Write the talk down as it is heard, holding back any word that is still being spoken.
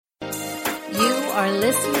You are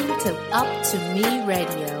listening to Up to Me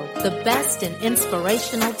Radio, the best in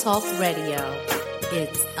inspirational talk radio.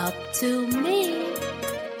 It's up to me.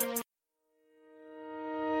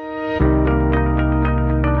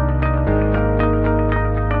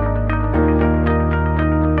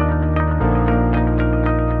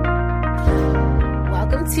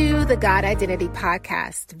 To the God Identity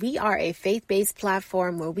Podcast. We are a faith-based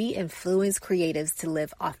platform where we influence creatives to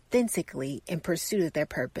live authentically in pursuit of their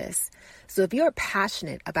purpose. So if you're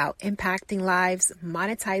passionate about impacting lives,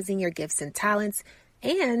 monetizing your gifts and talents,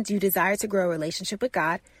 and you desire to grow a relationship with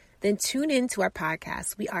God, then tune in to our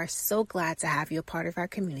podcast. We are so glad to have you a part of our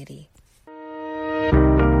community.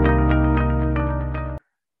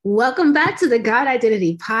 Welcome back to the God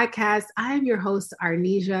Identity Podcast. I am your host,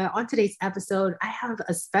 Arnesjah. On today's episode, I have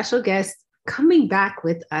a special guest coming back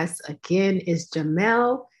with us again is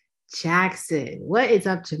Jamal Jackson. What is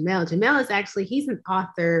up, Jamal? Jamal is he's an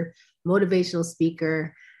author, motivational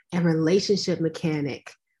speaker, and relationship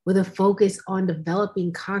mechanic with a focus on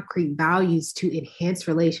developing concrete values to enhance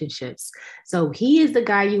relationships. So he is the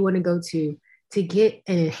guy you want to go to get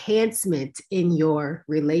an enhancement in your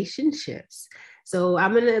relationships. So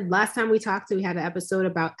last time we talked, we had an episode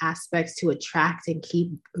about aspects to attract and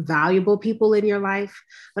keep valuable people in your life.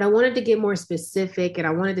 But I wanted to get more specific and I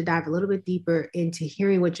wanted to dive a little bit deeper into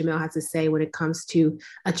hearing what Jamal has to say when it comes to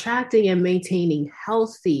attracting and maintaining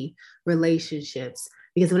healthy relationships.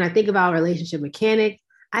 Because when I think about relationship mechanic,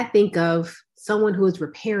 I think of someone who is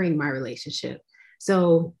repairing my relationship.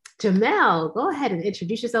 So Jamal, go ahead and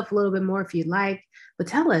introduce yourself a little bit more if you'd like. But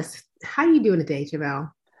tell us, how are you doing today,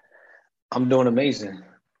 Jamal? I'm doing amazing.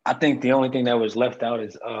 I think the only thing that was left out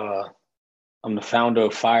is I'm the founder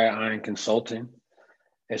of Fire Iron Consulting.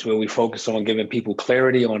 It's where we focus on giving people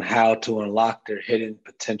clarity on how to unlock their hidden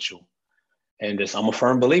potential. And I'm a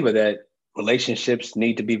firm believer that relationships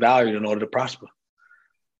need to be valued in order to prosper.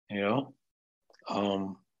 You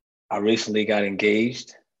know, I recently got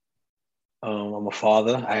engaged. I'm a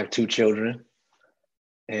father. I have 2 children.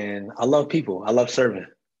 And I love people. I love serving.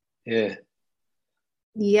 Yeah.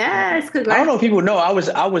 Yes, congrats. I don't know if people know I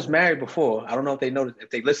was married before. I don't know if they know if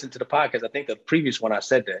they listened to the podcast. I think the previous one I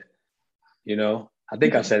said that. You know, I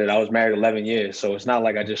think I said it. I was married 11 years, so it's not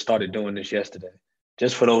like I just started doing this yesterday.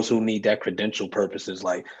 Just for those who need that credential purposes,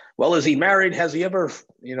 like, well, is he married? Has he ever?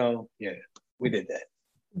 You know, yeah, we did that.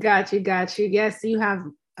 Got you. Yes, you have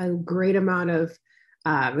a great amount of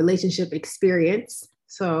relationship experience,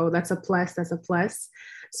 so that's a plus.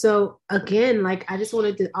 So again, I just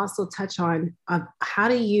wanted to also touch on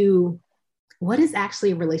what is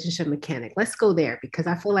actually a relationship mechanic? Let's go there, because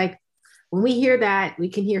I feel like when we hear that, we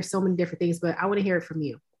can hear so many different things, but I want to hear it from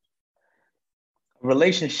you. A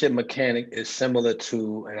relationship mechanic is similar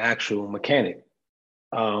to an actual mechanic.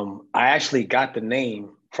 I actually got the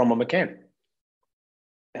name from a mechanic.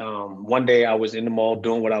 One day I was in the mall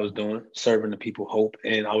doing what I was doing, serving the people hope,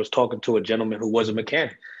 and I was talking to a gentleman who was a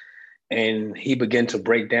mechanic. And he began to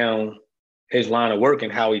break down his line of work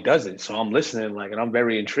and how he does it. So I'm listening, and I'm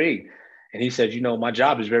very intrigued. And he said, you know, my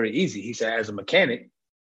job is very easy. He said, as a mechanic,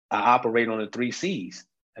 I operate on the 3 C's.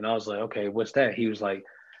 And I was like, okay, what's that? He was like,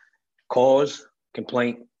 cause,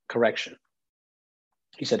 complaint, correction.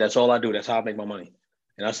 He said, that's all I do. That's how I make my money.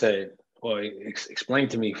 And I said, well, explain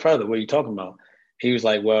to me further. What are you talking about? He was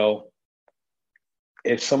like, well,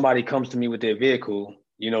 if somebody comes to me with their vehicle,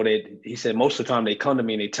 you know, he said most of the time they come to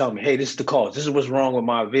me and they tell me, hey, this is the cause. This is what's wrong with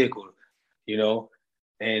my vehicle, you know?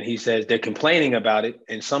 And he says they're complaining about it.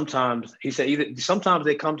 And sometimes, he said, sometimes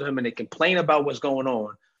they come to him and they complain about what's going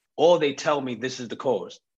on, or they tell me this is the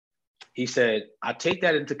cause. He said, I take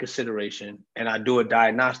that into consideration and I do a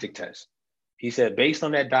diagnostic test. He said, based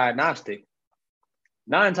on that diagnostic,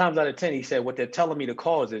 9 times out of 10, he said, what they're telling me the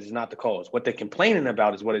cause is not the cause. What they're complaining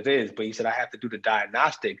about is what it is. But he said, I have to do the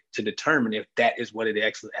diagnostic to determine if that is what it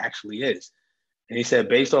actually is. And he said,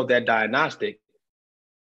 based off that diagnostic,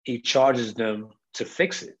 he charges them to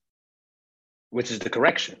fix it, which is the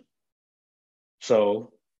correction.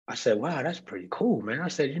 So I said, wow, that's pretty cool, man. I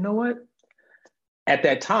said, you know what? At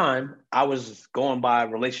that time, I was going by a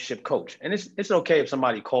relationship coach. And it's okay if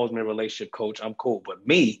somebody calls me a relationship coach. I'm cool. But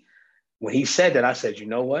me, when he said that, I said, you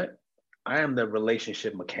know what? I am the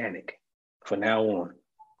relationship mechanic from now on.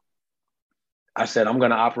 I said, I'm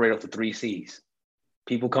going to operate off the 3 C's.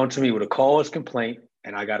 People come to me with a cause, complaint,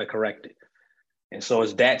 and I got to correct it. And so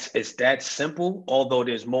it's that simple, although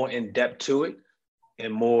there's more in depth to it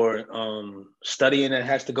and more studying that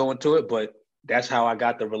has to go into it. But that's how I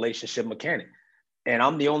got the relationship mechanic. And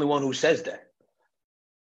I'm the only one who says that.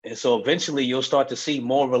 And so eventually you'll start to see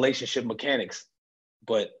more relationship mechanics.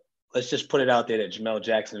 But let's just put it out there that Jamal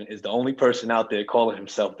Jackson is the only person out there calling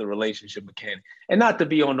himself the relationship mechanic. And not to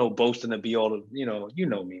be on no boasting, to be all of, you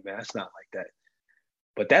know me, man. It's not like that.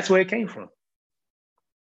 But that's where it came from.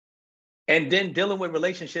 And then dealing with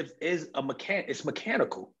relationships is it's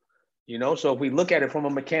mechanical, you know? So if we look at it from a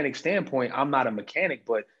mechanic standpoint, I'm not a mechanic,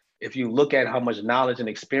 but if you look at how much knowledge and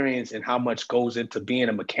experience and how much goes into being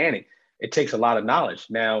a mechanic, it takes a lot of knowledge.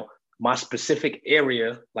 Now, my specific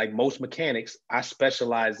area, like most mechanics, I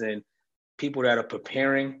specialize in people that are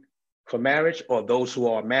preparing for marriage or those who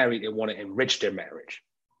are married and want to enrich their marriage.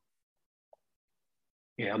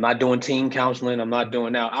 Yeah, I'm not doing teen counseling. I'm not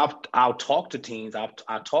doing now. I'll talk to teens.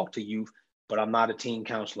 I'll talk to youth, but I'm not a teen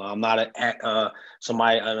counselor. I'm not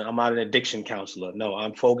I'm not an addiction counselor. No,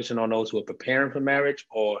 I'm focusing on those who are preparing for marriage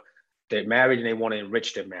or they're married and they want to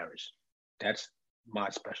enrich their marriage. That's my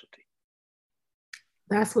specialty.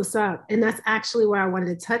 That's what's up. And that's actually what I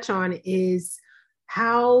wanted to touch on is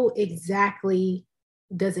how exactly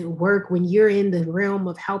does it work when you're in the realm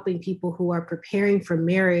of helping people who are preparing for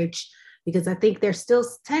marriage? Because I think they're still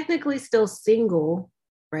technically still single,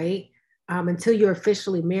 right? Until you're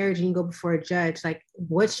officially married and you go before a judge. Like,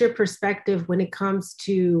 what's your perspective when it comes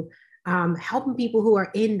to helping people who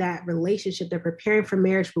are in that relationship? They're preparing for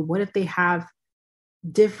marriage, but what if they have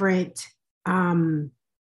different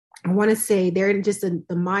I want to say they're in just the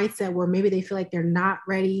mindset where maybe they feel like they're not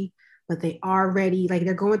ready, but they are ready. Like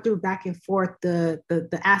they're going through back and forth the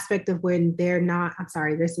aspect of when they're not. I'm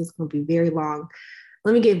sorry, this is going to be very long.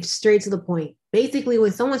 Let me get straight to the point. Basically,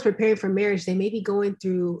 when someone's preparing for marriage, they may be going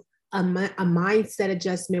through a mindset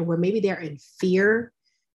adjustment where maybe they're in fear,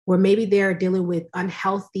 where maybe they're dealing with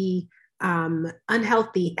unhealthy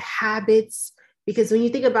habits. Because when you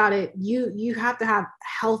think about it, you have to have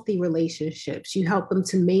healthy relationships. You help them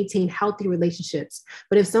to maintain healthy relationships.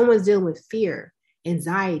 But if someone's dealing with fear,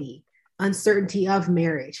 anxiety, uncertainty of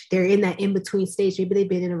marriage, they're in that in-between stage. Maybe they've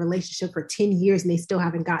been in a relationship for 10 years and they still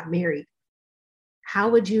haven't gotten married. How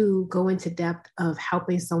would you go into depth of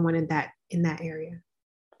helping someone in that area?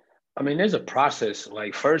 I mean, there's a process.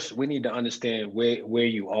 Like first, we need to understand where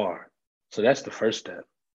you are. So that's the first step.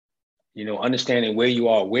 You know, understanding where you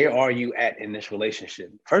are. Where are you at in this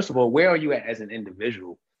relationship? First of all, where are you at as an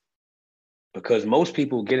individual? Because most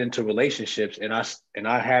people get into relationships, and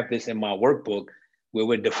I have this in my workbook where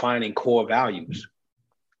we're defining core values.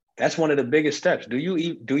 That's one of the biggest steps. Do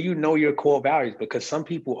you know your core values? Because some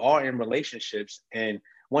people are in relationships, and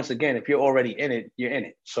once again, if you're already in it, you're in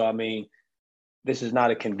it. So I mean, this is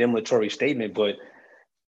not a condemnatory statement, but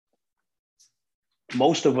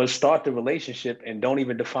most of us start the relationship and don't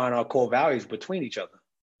even define our core values between each other.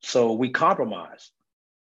 So we compromise.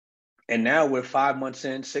 And now we're 5 months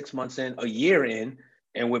in, 6 months in, a year in,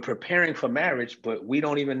 and we're preparing for marriage, but we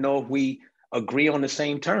don't even know if we agree on the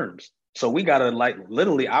same terms. So we got to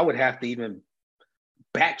literally, I would have to even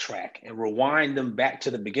backtrack and rewind them back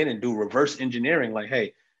to the beginning, do reverse engineering. Like,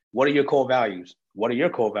 hey, what are your core values? What are your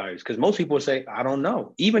core values? Because most people say, I don't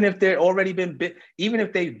know. Even if they're already even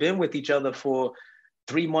if they've been with each other for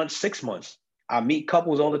 3 months, 6 months. I meet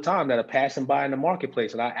couples all the time that are passing by in the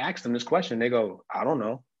marketplace, and I ask them this question. They go, I don't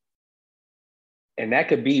know. And that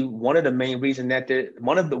could be one of the main reasons that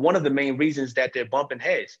they're bumping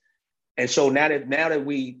heads. And so now that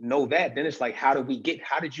we know that, then it's like, how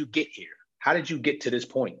did you get here? How did you get to this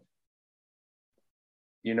point?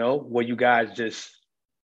 You know, were you guys just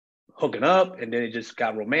hooking up and then it just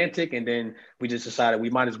got romantic and then we just decided we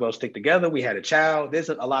might as well stick together? We had a child. There's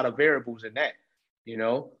a lot of variables in that. You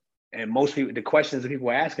know, and most people, the questions that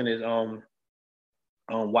people are asking is, how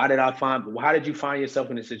did you find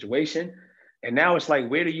yourself in this situation? And now it's like,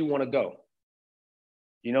 where do you want to go?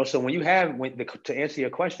 You know, so to answer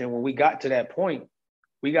your question, when we got to that point,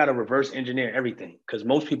 we got to reverse engineer everything because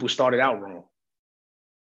most people started out wrong.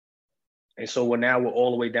 And so we're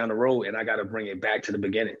all the way down the road and I got to bring it back to the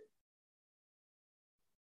beginning.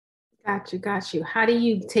 Got you. How do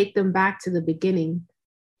you take them back to the beginning?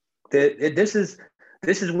 This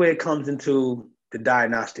is where it comes into the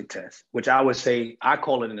diagnostic test, which I would say, I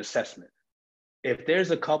call it an assessment. If there's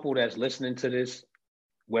a couple that's listening to this,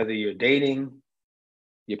 whether you're dating,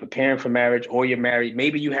 you're preparing for marriage, or you're married,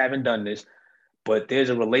 maybe you haven't done this, but there's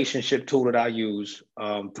a relationship tool that I use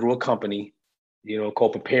through a company, you know,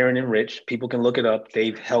 called Prepare and Enrich. People can look it up.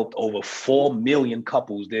 They've helped over 4 million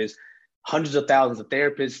couples. There's hundreds of thousands of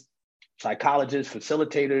therapists, psychologists,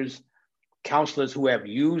 facilitators, counselors who have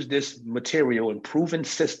used this material and proven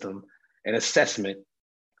system and assessment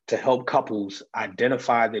to help couples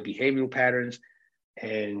identify their behavioral patterns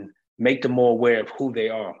and make them more aware of who they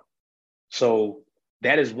are. So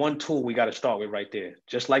That is one tool we got to start with right there.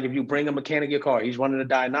 Just like if you bring a mechanic your car, he's running a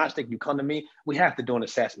diagnostic, you come to me, we have to do an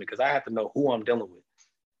assessment because I have to know who I'm dealing with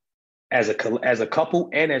as a couple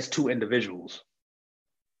and as two individuals.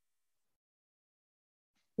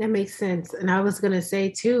 That makes sense. And I was going to say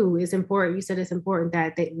too, it's important. You said it's important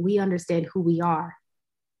that we understand who we are.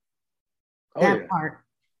 That part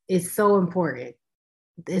is so important.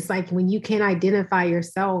 It's like when you can't identify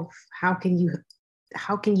yourself, how can you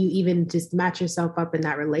even just match yourself up in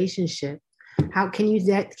that relationship? How can you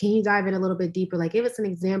dive in a little bit deeper? Like, give us an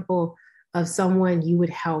example of someone you would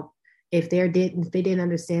help if they didn't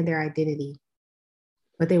understand their identity,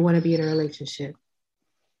 but they want to be in a relationship.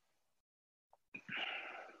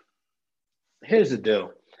 Here's the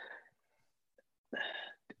deal.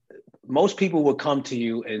 Most people will come to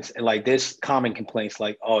you and like this common complaints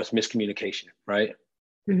like, oh, it's miscommunication, right?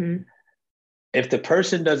 Mm-hmm. If the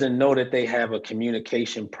person doesn't know that they have a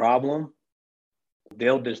communication problem,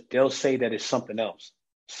 they'll say that it's something else.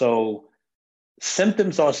 So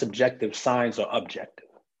symptoms are subjective, signs are objective,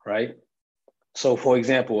 right? So for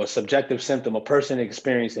example, a subjective symptom, a person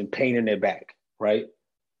experiencing pain in their back, right?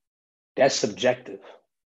 That's subjective.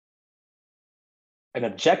 An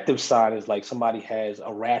objective sign is like somebody has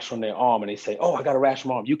a rash on their arm and they say, oh, I got a rash on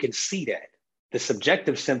my arm. You can see that. The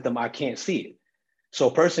subjective symptom, I can't see it. So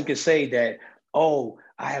a person could say that, oh,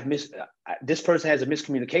 this person has a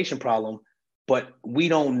miscommunication problem, but we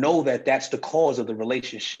don't know that that's the cause of the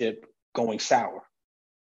relationship going sour.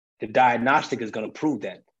 The diagnostic is going to prove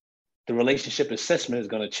that. The relationship assessment is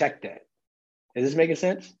going to check that. Is this making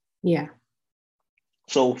sense? Yeah.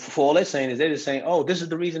 So for all they're saying is they're just saying, oh, this is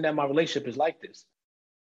the reason that my relationship is like this.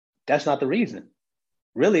 That's not the reason.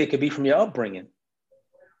 Really, it could be from your upbringing.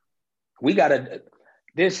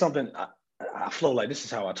 There's something, I flow like, this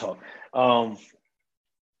is how I talk. I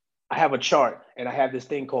have a chart and I have this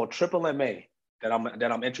thing called triple MA that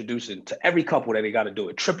I'm introducing to every couple that they got to do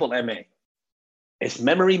it. Triple MA. It's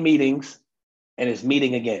memory meetings and it's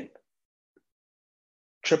meeting again.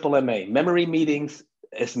 Triple MA. Memory meetings.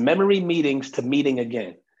 It's memory meetings to meeting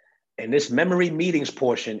again. And this memory meetings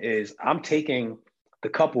portion is I'm taking the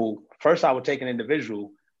couple, first I would take an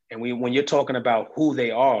individual, and when you're talking about who they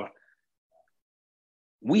are,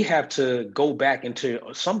 we have to go back into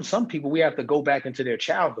some people, we have to go back into their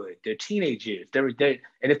childhood, their teenage years. And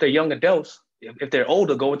if they're young adults, if they're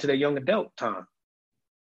older, go into their young adult time.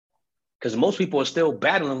 Because most people are still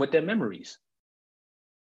battling with their memories.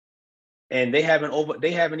 And they haven't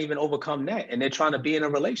even overcome that. And they're trying to be in a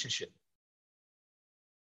relationship.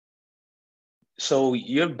 So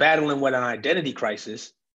you're battling with an identity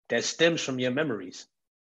crisis that stems from your memories.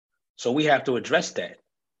 So we have to address that.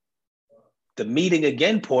 The meeting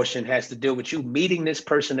again portion has to deal with you meeting this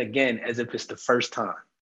person again as if it's the first time.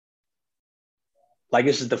 Like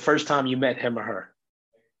this is the first time you met him or her.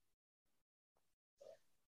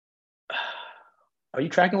 Are you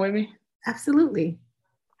tracking with me? Absolutely.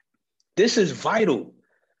 This is vital.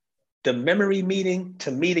 The memory meeting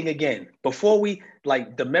to meeting again. Before we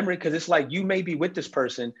like the memory, because it's like you may be with this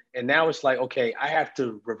person and now it's like, okay, I have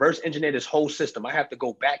to reverse engineer this whole system. I have to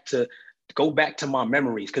go back to my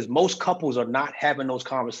memories because most couples are not having those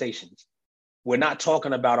conversations. We're not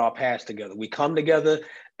talking about our past together. We come together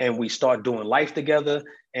and we start doing life together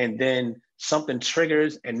and then something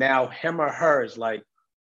triggers and now him or her is like,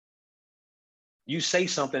 you say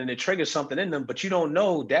something and it triggers something in them, but you don't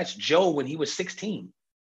know that's Joe when he was 16.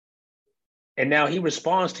 And now he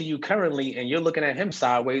responds to you currently and you're looking at him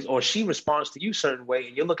sideways, or she responds to you a certain way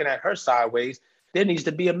and you're looking at her sideways. There needs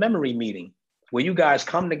to be a memory meeting where you guys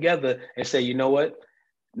come together and say, you know what,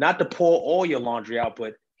 not to pour all your laundry out,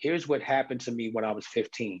 but here's what happened to me when I was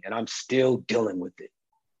 15 and I'm still dealing with it.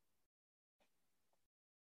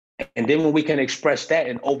 And then when we can express that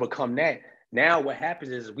and overcome that, now what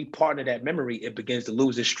happens is we partner that memory, it begins to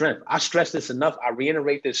lose its strength. I stress this enough. I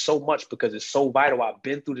reiterate this so much because it's so vital. I've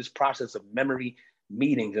been through this process of memory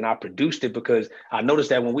meetings and I produced it because I noticed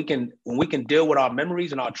that when we can deal with our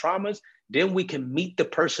memories and our traumas, then we can meet the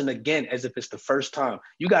person again as if it's the first time.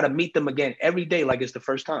 You got to meet them again every day like it's the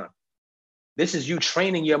first time. This is you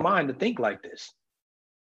training your mind to think like this.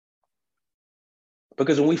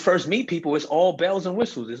 Because when we first meet people, it's all bells and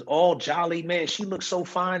whistles. It's all jolly, man. She looks so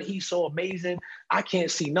fine. He's so amazing. I can't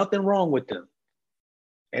see nothing wrong with them.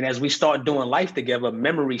 And as we start doing life together,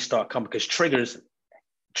 memories start coming because triggers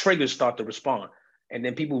start to respond. And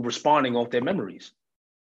then people responding off their memories.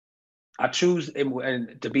 I choose,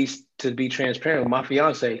 and to be transparent with my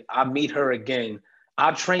fiance, I meet her again.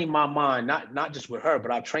 I train my mind, not just with her, but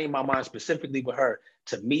I train my mind specifically with her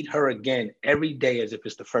to meet her again every day as if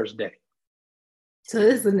it's the first day. So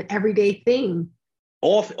this is an everyday thing.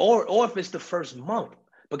 or if it's the first month.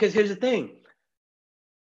 Because here's the thing,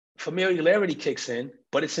 familiarity kicks in,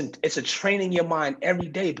 but it's a training your mind every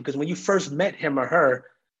day, because when you first met him or her,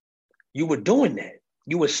 you were doing that.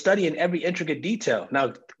 You were studying every intricate detail.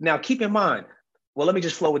 Now keep in mind, well, let me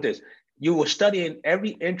just flow with this. You were studying every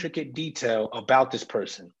intricate detail about this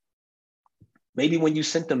person. Maybe when you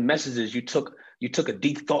sent them messages, you took a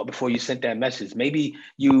deep thought before you sent that message. Maybe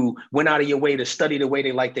you went out of your way to study the way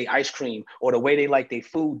they like their ice cream, or the way they like their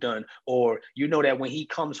food done, or you know that when he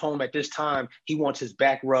comes home at this time, he wants his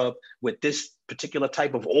back rubbed with this particular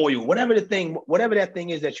type of oil, whatever that thing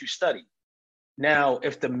is that you study. Now,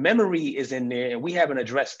 if the memory is in there and we haven't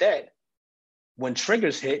addressed that, when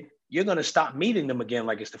triggers hit, you're going to stop meeting them again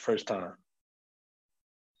like it's the first time.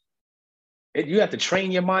 You have to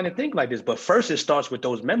train your mind to think like this. But first, it starts with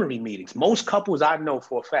those memory meetings. Most couples I know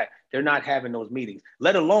for a fact, they're not having those meetings,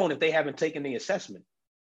 let alone if they haven't taken the assessment.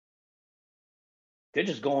 They're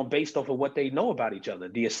just going based off of what they know about each other.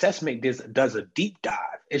 The assessment does a deep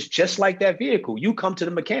dive. It's just like that vehicle. You come to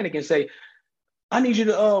the mechanic and say, I need you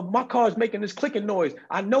to, my car's making this clicking noise.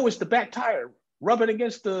 I know it's the back tire rubbing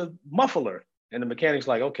against the muffler. And the mechanic's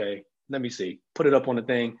like, okay, let me see. Put it up on the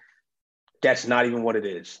thing. That's not even what it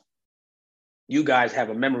is. You guys have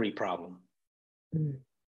a memory problem. You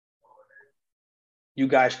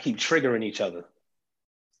guys keep triggering each other.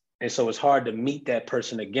 And so it's hard to meet that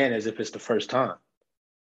person again as if it's the first time.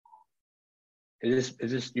 Is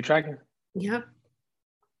this you tracking? Yep.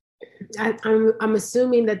 I'm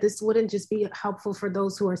assuming that this wouldn't just be helpful for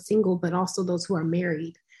those who are single, but also those who are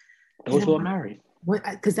married. Those who are married.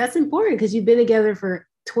 Because that's important, because you've been together for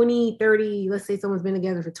 20, 30, let's say someone's been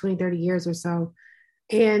together for 20, 30 years or so.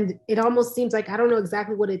 And it almost seems like, I don't know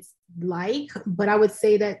exactly what it's like, but I would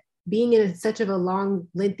say that being in such of a long,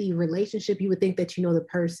 lengthy relationship, you would think that you know the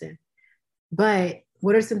person. But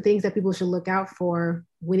what are some things that people should look out for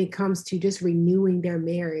when it comes to just renewing their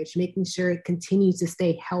marriage, making sure it continues to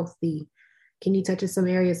stay healthy? Can you touch on some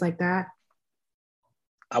areas like that?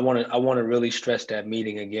 I want to really stress that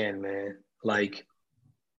meeting again, man. Like,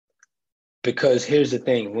 because here's the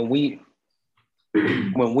thing, when we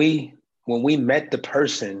met the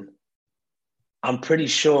person, I'm pretty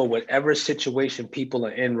sure whatever situation people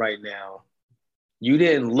are in right now, you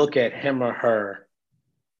didn't look at him or her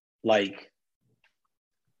like,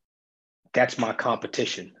 that's my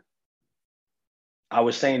competition. I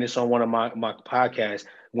was saying this on one of my podcasts.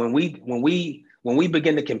 When we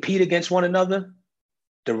begin to compete against one another,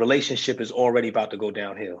 the relationship is already about to go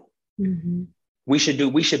downhill. Mm-hmm. We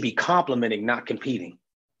should be complimenting, not competing.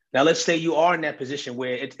 Now, let's say you are in that position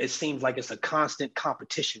where it seems like it's a constant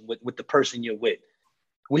competition with the person you're with.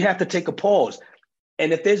 We have to take a pause.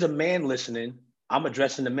 And if there's a man listening, I'm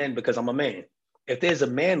addressing the men because I'm a man. If there's a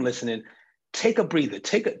man listening, take a breather,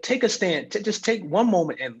 take a stand, just take one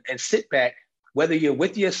moment and sit back, whether you're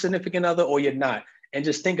with your significant other or you're not, and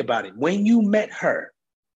just think about it. When you met her,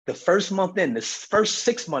 the first month in, the first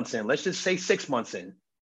 6 months in, let's just say 6 months in,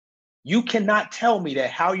 you cannot tell me that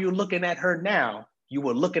how you're looking at her now, you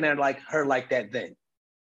were looking at her like that then.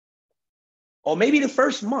 Or maybe the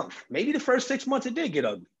first month, maybe the first 6 months it did get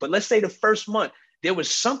ugly. But let's say the first month, there was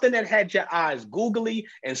something that had your eyes googly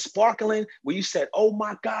and sparkling where you said, oh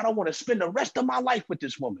my God, I want to spend the rest of my life with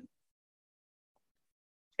this woman.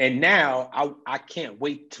 And now I can't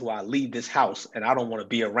wait till I leave this house and I don't want to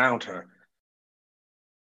be around her.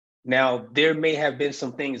 Now, there may have been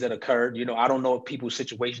some things that occurred. You know, I don't know if people's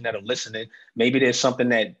situation that are listening, maybe there's something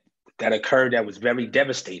that occurred that was very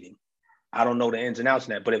devastating. I don't know the ins and outs of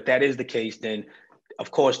that. But if that is the case, then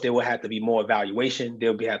of course there will have to be more evaluation.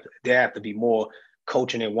 There have to be more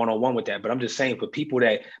coaching and one-on-one with that. But I'm just saying, for people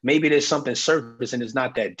that maybe there's something surface and it's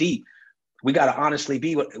not that deep, we got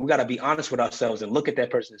to be honest with ourselves and look at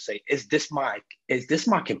that person and say, is this my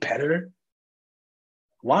competitor?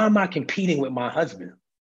 Why am I competing with my husband?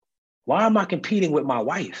 Why am I competing with my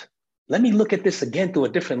wife? Let me look at this again through a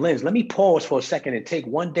different lens. Let me pause for a second and take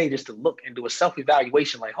one day just to look and do a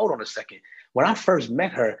self-evaluation. Like, hold on a second. When I first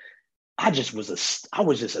met her, I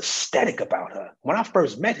was just ecstatic about her. When I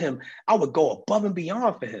first met him, I would go above and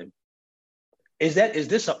beyond for him. Is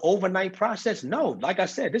this an overnight process? No, like I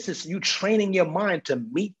said, this is you training your mind to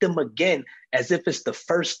meet them again as if it's the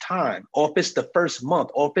first time, or if it's the first month,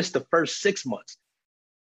 or if it's the first 6 months.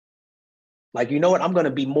 Like, you know what? I'm going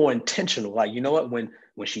to be more intentional. Like, you know what? When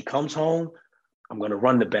she comes home, I'm going to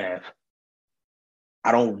run the bath.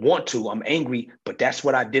 I don't want to. I'm angry, but that's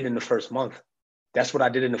what I did in the first month. That's what I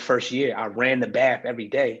did in the first year. I ran the bath every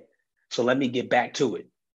day. So let me get back to it.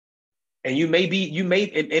 And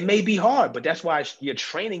it may be hard, but that's why you're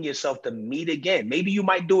training yourself to meet again. Maybe you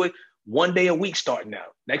might do it 1 day a week starting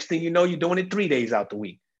out. Next thing you know, you're doing it 3 days out the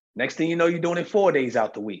week. Next thing you know, you're doing it 4 days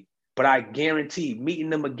out the week. But I guarantee meeting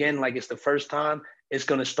them again like it's the first time, it's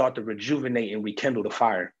going to start to rejuvenate and rekindle the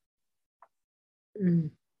fire. Mm.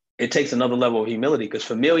 It takes another level of humility because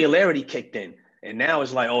familiarity kicked in. And now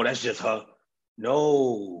it's like, oh, that's just her.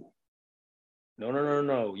 No.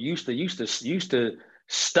 You used to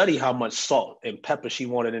study how much salt and pepper she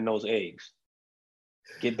wanted in those eggs.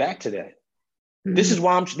 Get back to that. Mm-hmm. This is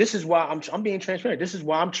why I'm being transparent. This is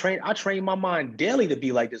why I train my mind daily to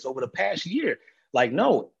be like this over the past year. Like,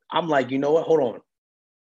 no, I'm like, you know what? Hold on.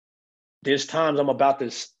 There's times I'm about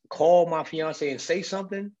to call my fiance and say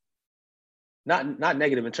something, not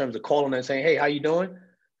negative in terms of calling her and saying, hey, how you doing?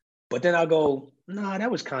 But then I go, nah, that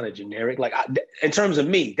was kind of generic. Like in terms of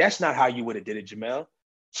me, that's not how you would have did it, Jamal.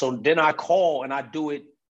 So then I call and I do it.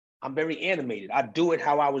 I'm very animated. I do it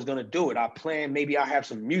how I was going to do it. I plan, maybe I have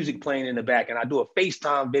some music playing in the back and I do a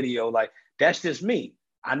FaceTime video. Like, that's just me.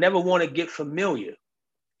 I never want to get familiar.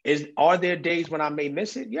 Are there days when I may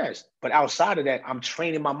miss it? Yes. But outside of that, I'm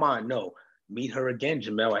training my mind. No, meet her again,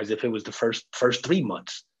 Jamal, as if it was the first 3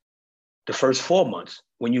 months, the first 4 months.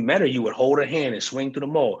 When you met her, you would hold her hand and swing through the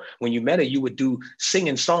mall. When you met her, you would do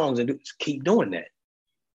singing songs and keep doing that.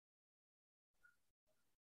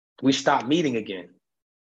 We stopped meeting again.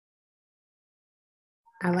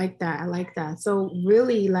 I like that. So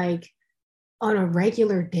really, like, on a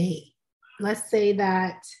regular day, let's say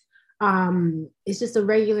that it's just a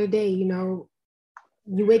regular day, you know,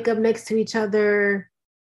 you wake up next to each other,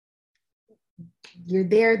 you're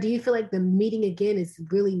there. Do you feel like the meeting again is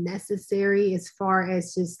really necessary as far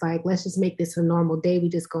as just like, let's just make this a normal day, we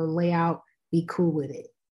just gonna lay out, be cool with it?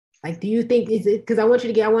 Like, do you think, is it, because I want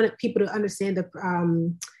people to understand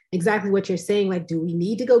the exactly what you're saying. Like, do we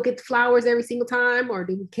need to go get the flowers every single time, or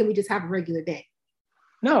can we just have a regular day?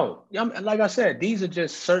 No, like I said, these are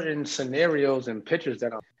just certain scenarios and pictures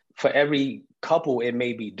that for every couple, it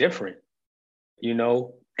may be different, you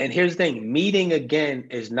know? And here's the thing, meeting again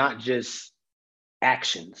is not just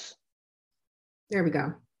actions. There we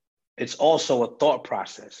go. It's also a thought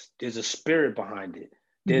process. There's a spirit behind it.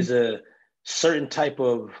 There's a certain type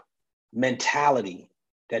of mentality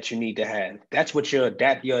that you need to have. That's what you're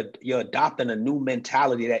adopting a new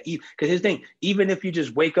mentality that, because here's the thing, even if you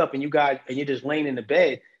just wake up and you're just laying in the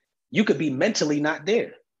bed, you could be mentally not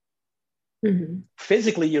there. Mm-hmm.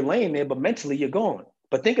 Physically you're laying there, but mentally you're gone.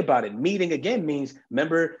 But think about it. Meeting again means,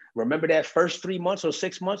 remember that first 3 months or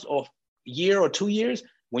 6 months or year or 2 years,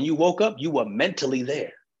 when you woke up, you were mentally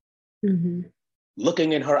there. Mm-hmm.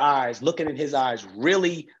 Looking in her eyes, looking in his eyes,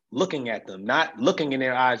 really looking at them, not looking in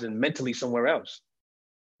their eyes and mentally somewhere else.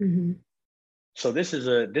 Mm-hmm. So this is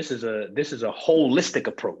a holistic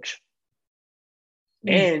approach. Mm-hmm.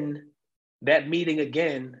 And that meeting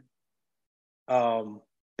again,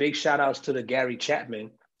 big shout outs to the Gary Chapman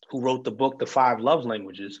who wrote the book, The 5 Love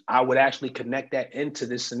Languages. I would actually connect that into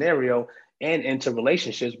this scenario and into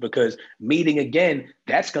relationships, because meeting again,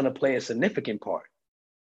 that's going to play a significant part.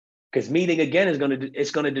 Because meeting again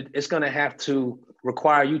is going to have to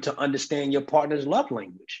require you to understand your partner's love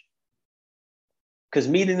language. Because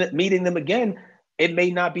meeting them again, it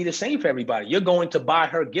may not be the same for everybody. You're going to buy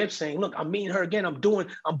her gifts saying, look, I'm meeting her again.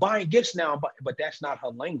 I'm buying gifts now, but that's not her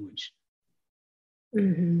language.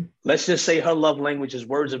 Mm-hmm. Let's just say her love language is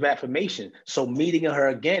words of affirmation. So meeting her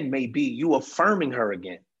again may be you affirming her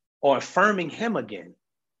again or affirming him again.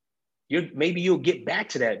 Maybe you'll get back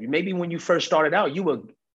to that. Maybe when you first started out, you were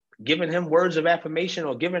giving him words of affirmation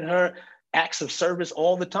or giving her acts of service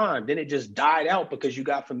all the time. Then it just died out because you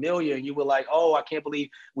got familiar and you were like, oh, I can't believe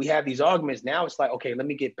we have these arguments. Now it's like, okay, let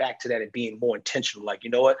me get back to that and being more intentional. Like, you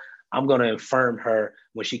know what? I'm going to affirm her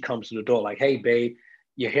when she comes to the door. Like, hey, babe,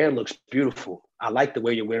 your hair looks beautiful. I like the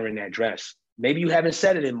way you're wearing that dress. Maybe you haven't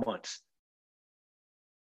said it in months.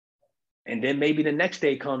 And then maybe the next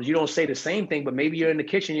day comes, you don't say the same thing, but maybe you're in the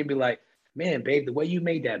kitchen, you'll be like, man, babe, the way you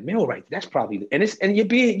made that meal right, that's probably, and you're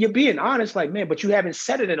being honest, like, man, but you haven't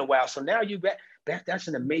said it in a while. So now that's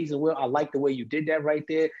an amazing meal. I like the way you did that right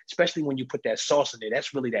there, especially when you put that sauce in there.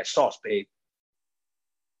 That's really that sauce, babe.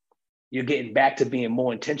 You're getting back to being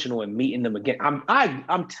more intentional and meeting them again.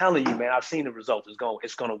 I'm telling you, man, I've seen the results.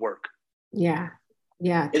 It's going to work. Yeah.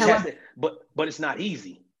 But it's not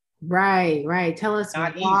easy. Right. Tell us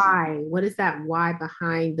why. Easy. What is that why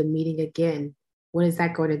behind the meeting again? What is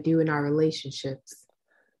that going to do in our relationships?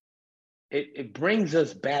 It brings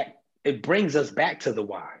us back. It brings us back to the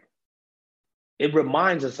why. It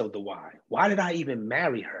reminds us of the why. Why did I even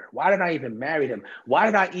marry her? Why did I even marry him?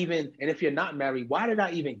 And if you're not married, why did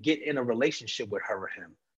I even get in a relationship with her or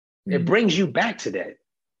him? Mm-hmm. It brings you back to that.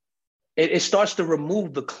 It starts to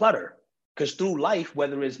remove the clutter. Because through life,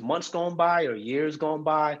 whether it's months gone by or years gone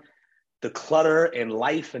by, the clutter and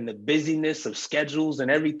life and the busyness of schedules and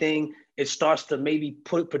everything, it starts to maybe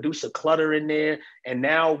produce a clutter in there. And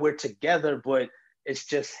now we're together, but it's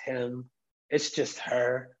just him, it's just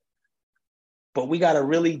her. But we got to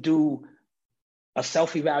really do a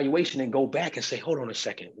self-evaluation and go back and say, hold on a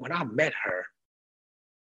second. When I met her,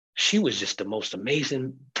 she was just the most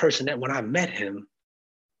amazing person that when I met him,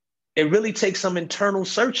 it really takes some internal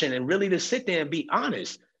searching and really to sit there and be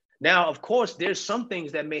honest. Now, of course, there's some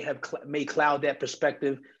things that may cloud that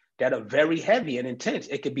perspective that are very heavy and intense.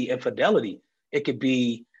 It could be infidelity. It could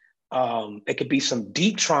be some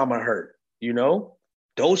deep trauma hurt, you know?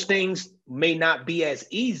 Those things may not be as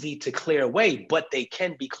easy to clear away, but they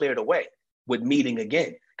can be cleared away with meeting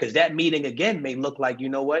again. Because that meeting again may look like, you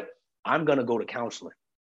know what? I'm going to go to counseling.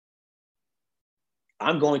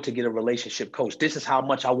 I'm going to get a relationship coach. This is how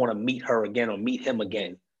much I want to meet her again or meet him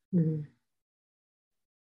again. Mm-hmm.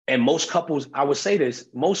 And most couples, I would say this,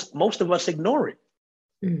 most of us ignore it.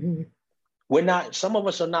 Mm-hmm. Some of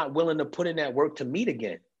us are not willing to put in that work to meet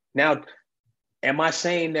again. Now, am I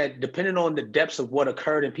saying that depending on the depths of what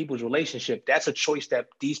occurred in people's relationship, that's a choice that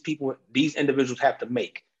these individuals have to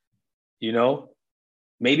make, you know?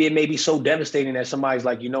 Maybe it may be so devastating that somebody's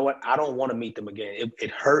like, you know what? I don't want to meet them again. It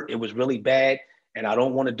hurt. It was really bad. And I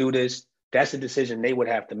don't want to do this. That's a decision they would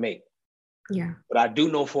have to make. Yeah. But I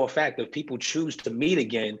do know for a fact that if people choose to meet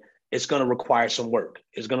again, it's going to require some work.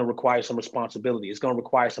 It's going to require some responsibility. It's going to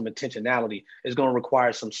require some intentionality. It's going to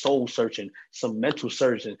require some soul searching, some mental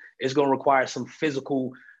searching. It's going to require some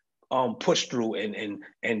physical push through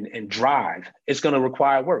and drive. It's going to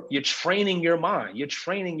require work. You're training your mind. You're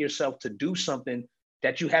training yourself to do something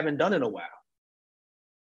that you haven't done in a while,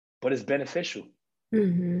 but it's beneficial.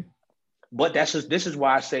 Mm-hmm. But this is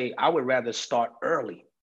why I say I would rather start early.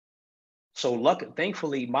 So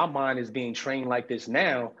thankfully, my mind is being trained like this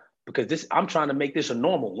now because I'm trying to make this a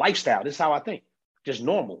normal lifestyle. This is how I think, just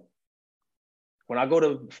normal. When I go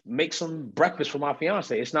to make some breakfast for my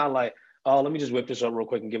fiance, it's not like, oh, let me just whip this up real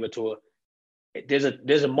quick and give it to her.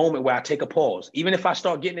 There's a moment where I take a pause. Even if I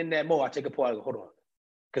start getting in that mode, I take a pause. I go, hold on.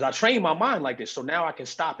 Because I train my mind like this. So now I can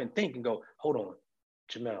stop and think and go, hold on,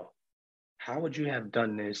 Jamal, how would you have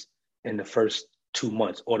done this in the first 2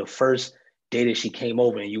 months or the first day that she came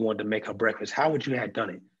over and you wanted to make her breakfast? How would you have done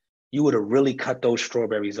it? You would have really cut those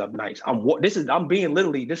strawberries up nice. This is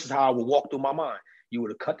how I would walk through my mind. You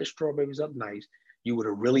would have cut the strawberries up nice. You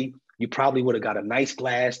probably would have got a nice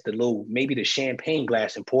glass, maybe the champagne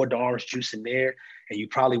glass, and poured the orange juice in there. And you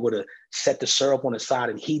probably would have set the syrup on the side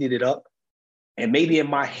and heated it up. And maybe in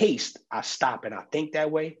my haste, I stop and I think that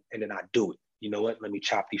way, and then I do it. You know what? Let me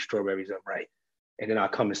chop these strawberries up right. And then I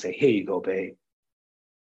come and say, here you go, babe.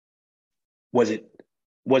 Was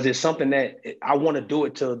it something that I want to do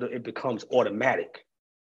it till it becomes automatic?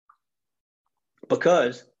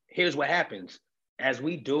 Because here's what happens. As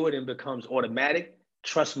we do it and becomes automatic,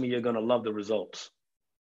 trust me, you're going to love the results.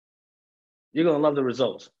 You're going to love the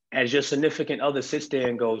results. As your significant other sits there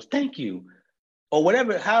and goes, thank you, or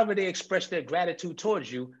whatever, however they express their gratitude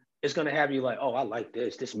towards you, it's going to have you like, oh, I like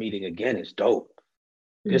this. This meeting again is dope.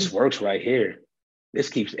 Mm-hmm. This works right here. This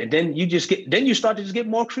keeps, and then you start to just get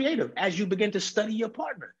more creative as you begin to study your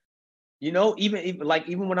partner. You know, even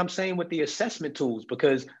when I'm saying with the assessment tools,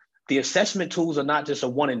 because the assessment tools are not just a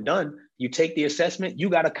one and done. You take the assessment, you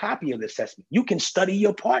got a copy of the assessment. You can study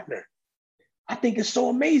your partner. I think it's so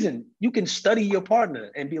amazing. You can study your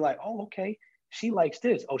partner and be like, oh, okay, she likes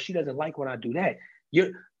this. Oh, she doesn't like when I do that.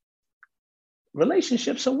 Your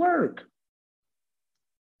relationships are work.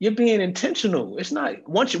 You're being intentional. It's not,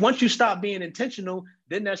 once you stop being intentional,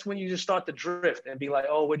 then that's when you just start to drift and be like,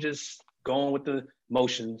 oh, we're just going with the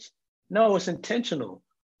motions. No, it's intentional.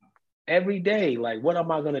 Every day, like, what am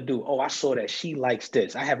I going to do? Oh, I saw that she likes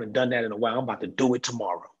this. I haven't done that in a while. I'm about to do it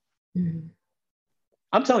tomorrow. Mm-hmm.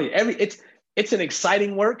 I'm telling you, it's an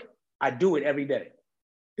exciting work. I do it every day.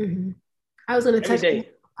 Mm-hmm. I was going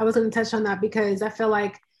to touch on that because I feel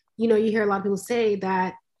like, you know, you hear a lot of people say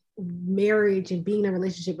that marriage and being in a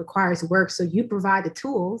relationship requires work. So you provide the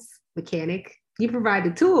tools, mechanic, you provide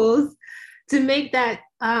the tools to make that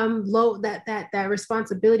that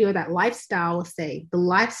responsibility or that lifestyle, let's say the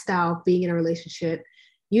lifestyle of being in a relationship,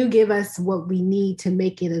 you give us what we need to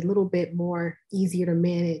make it a little bit more easier to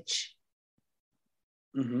manage.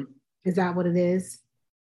 Mm-hmm. Is that what it is?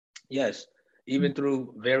 Yes. Even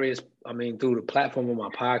through through the platform of my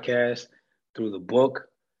podcast, through the book,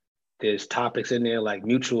 there's topics in there like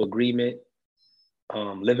mutual agreement,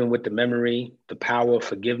 living with the memory, the power of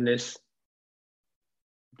forgiveness.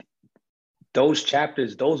 Those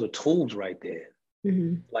chapters, those are tools right there.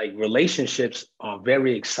 Mm-hmm. Like relationships are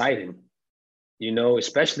very exciting.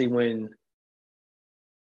 especially when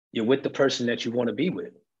you're with the person that you want to be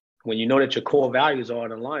with, when you know that your core values are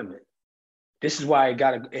in alignment. This is why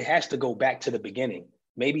it has to go back to the beginning.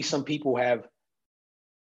 Maybe some people have,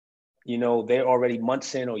 they're already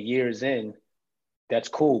months in or years in. That's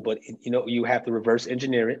cool, but you have to reverse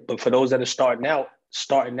engineer it. But for those that are starting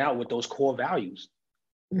out with those core values,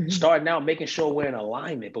 starting out making sure we're in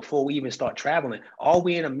alignment before we even start traveling. Are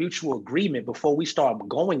we in a mutual agreement before we start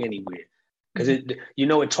going anywhere? Because it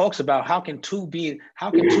talks about how can two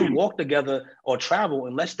walk together or travel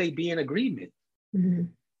unless they be in agreement. Mm-hmm.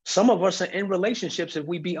 Some of us are in relationships, if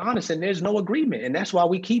we be honest, and there's no agreement, and that's why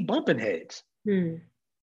we keep bumping heads. Mm.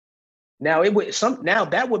 Now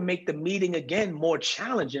that would make the meeting again more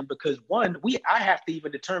challenging, because I have to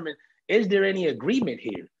even determine, is there any agreement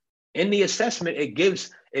here? In the assessment,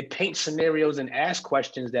 it paints scenarios and asks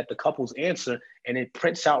questions that the couples answer, and it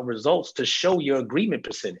prints out results to show your agreement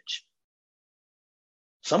percentage.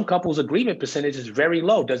 Some couples' agreement percentage is very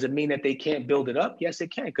low. Does it mean that they can't build it up? Yes,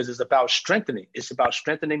 it can, because it's about strengthening. It's about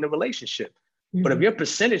strengthening the relationship. Mm-hmm. But if your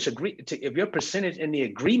percentage in the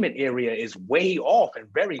agreement area is way off and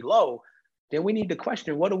very low, then we need to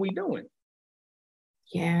question, what are we doing?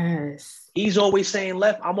 Yes. He's always saying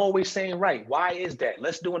left, I'm always saying right. Why is that?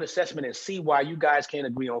 Let's do an assessment and see why you guys can't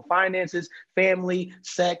agree on finances, family,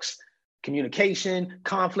 sex, communication,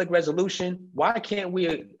 conflict resolution. Why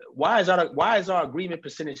is our agreement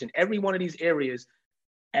percentage in every one of these areas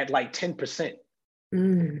at like 10%?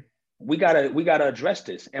 Mm. We gotta address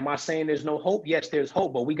this. Am I saying there's no hope? Yes, there's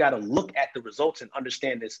hope, but we gotta look at the results and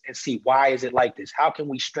understand this and see, why is it like this? How can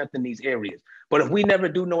we strengthen these areas? But if we never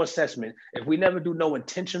do no assessment, if we never do no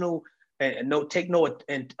intentional take no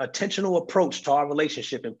intentional approach to our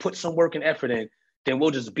relationship and put some work and effort in, then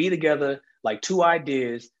we'll just be together like two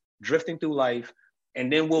ideas drifting through life,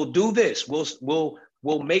 and then we'll do this. We'll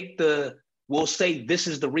say this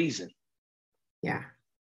is the reason. Yeah.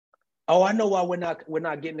 Oh, I know why we're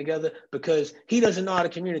not getting together, because he doesn't know how to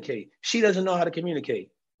communicate. She doesn't know how to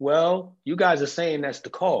communicate. Well, you guys are saying that's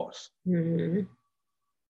the cause. Mm-hmm.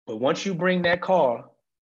 But once you bring that car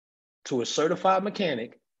to a certified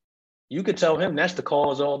mechanic, you could tell him that's the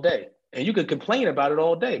cause all day. And you could complain about it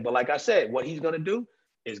all day. But like I said, what he's going to do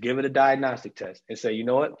is give it a diagnostic test and say, you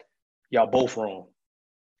know what? Y'all both wrong.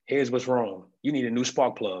 Here's what's wrong. You need a new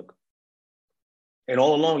spark plug. And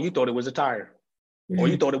all along, you thought it was a tire. Or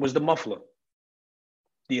you thought it was the muffler.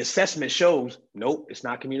 The assessment shows, nope, it's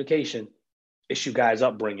not communication. It's you guys'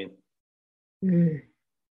 upbringing. Mm.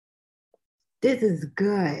 This is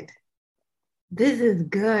good. This is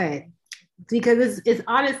good. Because that's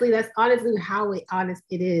honestly how honest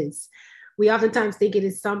it is. We oftentimes think it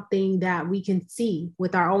is something that we can see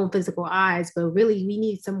with our own physical eyes, but really we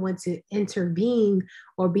need someone to intervene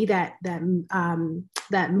or be that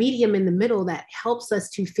medium in the middle that helps us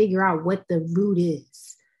to figure out what the root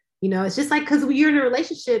is. It's just like, because when you're in a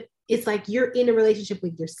relationship, it's like you're in a relationship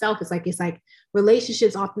with yourself. It's like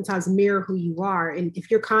relationships oftentimes mirror who you are. And if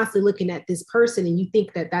you're constantly looking at this person and you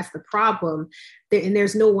think that that's the problem, and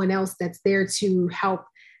there's no one else that's there to help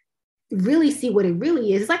really see what it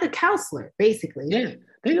really is. It's like a counselor, basically. Yeah,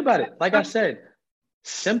 think about it. Like I said,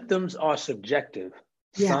 symptoms are subjective.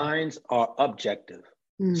 Yeah. Signs are objective.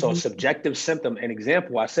 Mm-hmm. So a subjective symptom, an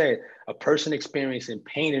example, I said, a person experiencing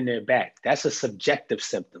pain in their back, that's a subjective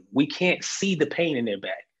symptom. We can't see the pain in their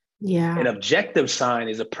back. Yeah. An objective sign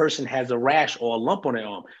is a person has a rash or a lump on their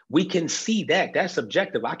arm. We can see that. That's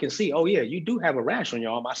subjective. I can see, oh yeah, you do have a rash on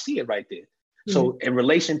your arm. I see it right there. Mm-hmm. So in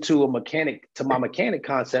relation to my mechanic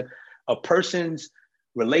concept, a person's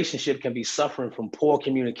relationship can be suffering from poor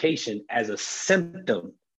communication as a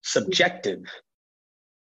symptom, subjective.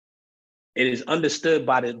 It is understood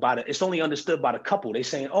it's only understood by the couple. They're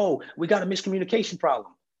saying, oh, we got a miscommunication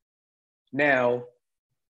problem. Now,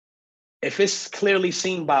 if it's clearly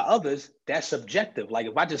seen by others, that's subjective. Like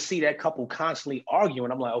if I just see that couple constantly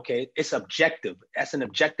arguing, I'm like, okay, it's objective. That's an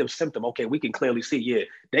objective symptom. Okay, we can clearly see, yeah,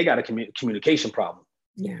 they got a communication problem.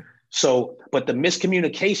 Yeah. So, but the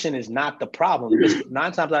miscommunication is not the problem. 9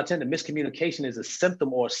 times out of 10, the miscommunication is a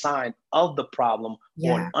symptom or a sign of the problem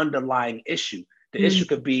or an underlying issue. The issue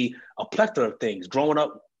could be a plethora of things: growing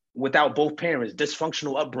up without both parents,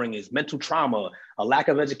 dysfunctional upbringings, mental trauma, a lack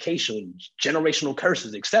of education, generational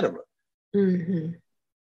curses, etc. Mm-hmm.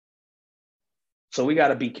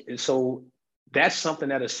 So that's something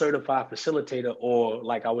that a certified facilitator, or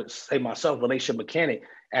like I would say myself, relationship mechanic,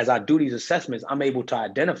 as I do these assessments, I'm able to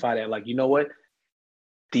identify that, like, you know what,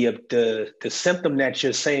 the symptom that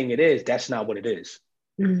you're saying it is, that's not what it is.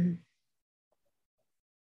 Mm-hmm.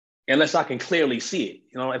 unless I can clearly see it.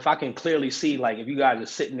 You know, if I can clearly see, like if you guys are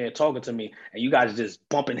sitting there talking to me and you guys are just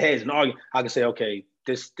bumping heads and arguing, I can say, okay,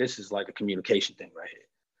 this is like a communication thing right here.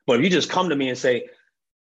 But if you just come to me and say,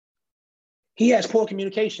 he has poor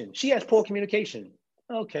communication, she has poor communication,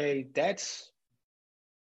 okay, that's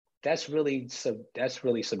really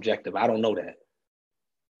subjective. I don't know that.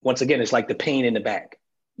 Once again, it's like the pain in the back.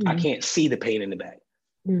 Mm-hmm. I can't see the pain in the back.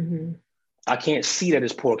 Mm-hmm. I can't see that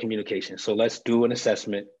it's poor communication. So let's do an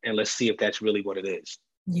assessment and let's see if that's really what it is.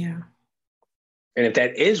 Yeah. And if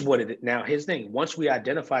that is what it is, now here's the thing. Once we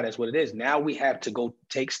identify that's what it is, now we have to go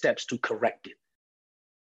take steps to correct it.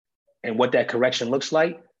 And what that correction looks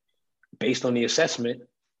like, based on the assessment,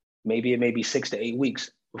 maybe it may be 6 to 8 weeks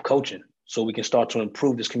of coaching so we can start to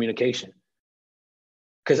improve this communication.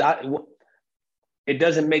 Because it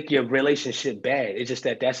doesn't make your relationship bad. It's just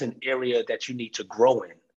that that's an area that you need to grow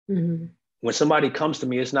in. Mm-hmm. When somebody comes to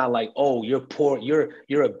me, it's not like, oh, you're poor,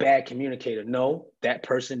 you're a bad communicator. No, that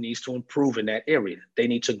person needs to improve in that area. They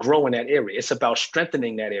need to grow in that area. It's about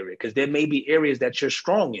strengthening that area because there may be areas that you're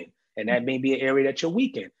strong in, and that may be an area that you're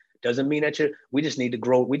weak in. Doesn't mean that we just need to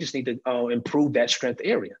grow. We just need to improve that strength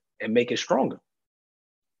area and make it stronger.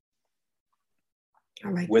 I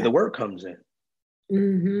like where that. The work comes in.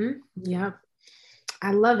 Mm-hmm. Yep.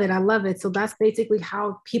 I love it. I love it. So that's basically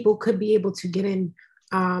how people could be able to get in.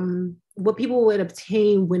 What people would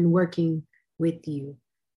obtain when working with you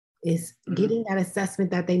is getting that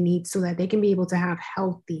assessment that they need so that they can be able to have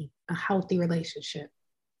a healthy relationship.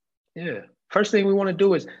 Yeah. First thing we want to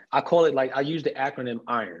do is, I use the acronym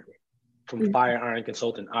IRON, from Fire, Iron,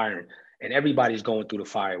 Consultant, IRON, and everybody's going through the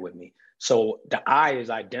fire with me. So the I is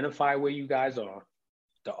identify where you guys are.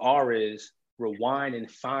 The R is rewind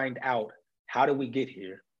and find out, how did we get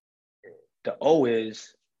here? The O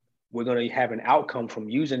is, we're going to have an outcome from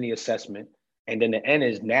using the assessment. And then the N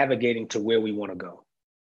is navigating to where we want to go.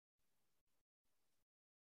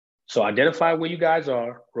 So identify where you guys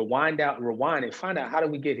are, rewind and find out, how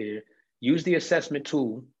did we get here? Use the assessment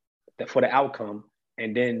tool for the outcome,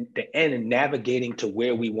 and then the N in navigating to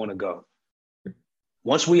where we want to go.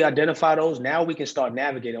 Once we identify those, now we can start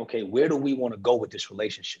navigating, okay, where do we want to go with this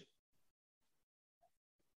relationship?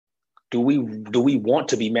 Do we want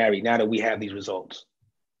to be married now that we have these results?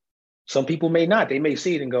 Some people may not. They may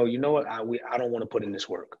see it and go, you know what, I don't want to put in this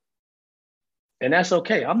work. And that's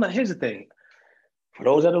okay. Here's the thing. For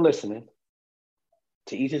those that are listening,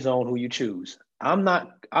 to each his own, who you choose. I'm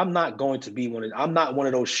not going to be I'm not one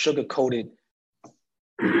of those sugar-coated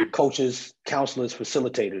coaches, counselors,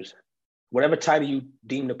 facilitators, whatever title you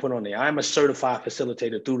deem to put on there. I'm a certified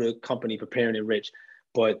facilitator through the company Preparing and Rich,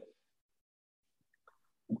 but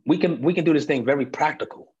we can do this thing very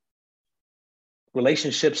practical.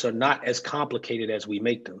 Relationships are not as complicated as we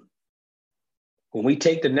make them. When we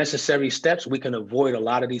take the necessary steps, we can avoid a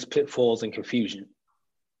lot of these pitfalls and confusion.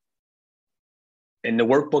 In the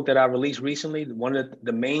workbook that I released recently, one of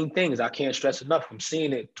the main things I can't stress enough, from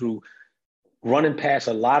seeing it through running past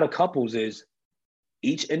a lot of couples, is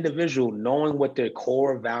each individual knowing what their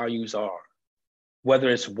core values are, whether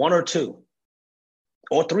it's 1 or 2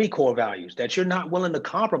 or 3 core values that you're not willing to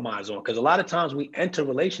compromise on. Because a lot of times we enter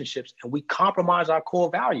relationships and we compromise our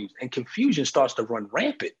core values, and confusion starts to run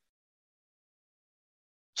rampant.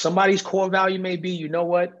 Somebody's core value may be, you know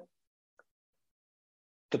what?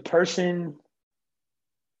 The person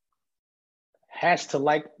has to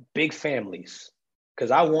like big families because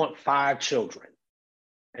I want 5 children.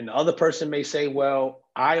 And the other person may say, well,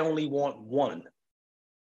 I only want 1.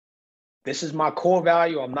 This is my core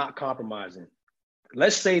value. I'm not compromising.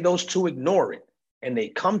 Let's say those 2 ignore it and they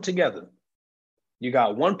come together. You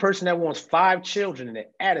got one person that wants 5 children and they're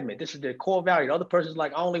adamant. This is their core value. The other person's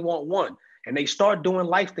like, I only want 1. And they start doing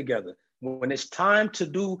life together. When it's time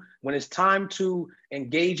to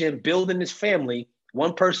engage in building this family,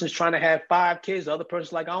 one person's trying to have 5 kids. The other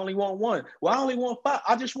person's like, I only want 1. Well, I only want 5.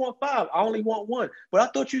 I just want 5. I only want 1. But I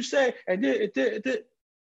thought you said, and it did.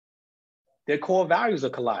 Their core values are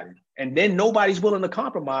colliding. And then nobody's willing to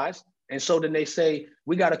compromise. And so then they say,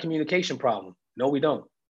 we got a communication problem. No, we don't.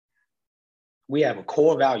 We have a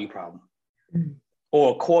core value problem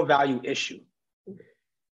or a core value issue.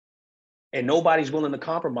 And nobody's willing to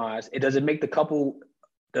compromise. It doesn't make the couple,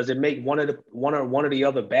 does it make one or the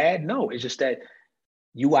other bad? No, it's just that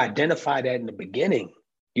you identify that in the beginning.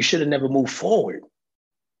 You should have never moved forward.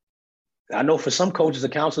 I know for some coaches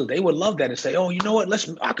and counselors, they would love that and say, oh, you know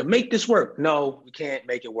what, I can make this work. No, we can't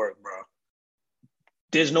make it work, bro.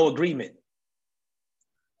 There's no agreement.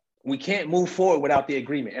 We can't move forward without the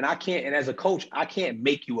agreement. And as a coach, I can't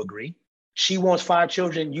make you agree. She wants 5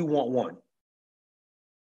 children, you want 1.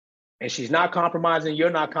 And she's not compromising, you're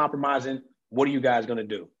not compromising. What are you guys going to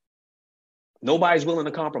do? Nobody's willing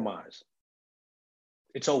to compromise.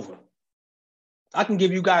 It's over. I can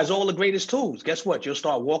give you guys all the greatest tools. Guess what? You'll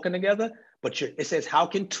start walking together, but it says, how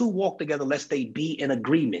can two walk together lest they be in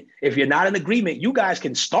agreement? If you're not in agreement, you guys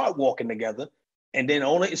can start walking together, and then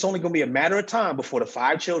it's only going to be a matter of time before the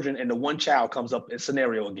 5 children and the 1 child comes up in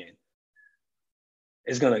scenario again.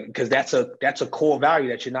 It's going to, because that's a core value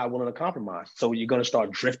that you're not willing to compromise. So you're going to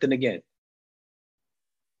start drifting again.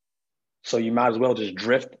 So you might as well just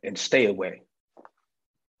drift and stay away.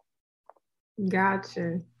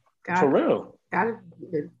 Gotcha. For real.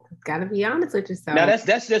 Gotta be honest with yourself. Now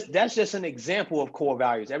that's just an example of core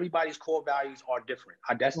values. Everybody's core values are different.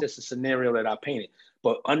 That's just a scenario that I painted.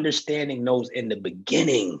 But understanding those in the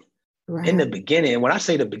beginning, when I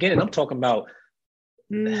say the beginning, I'm talking about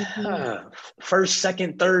first,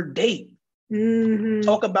 second, third date.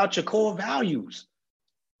 Talk about your core values.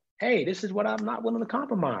 Hey, this is what I'm not willing to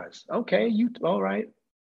compromise. Okay, all right.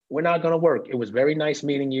 We're not going to work. It was very nice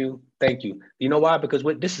meeting you. Thank you. You know why? Because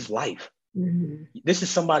this is life. This is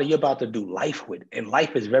somebody you're about to do life with, and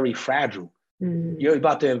life is very fragile. You're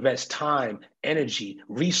about to invest time, energy,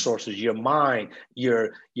 resources, your mind,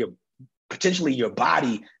 your potentially your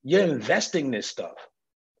body. You're investing this stuff.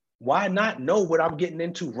 Why not know what I'm getting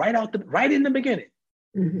into right in the beginning?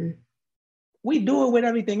 We do it with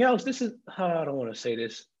everything else. I don't want to say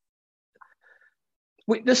this.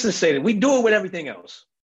 We do it with everything else.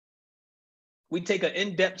 We take an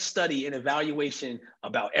in-depth study and evaluation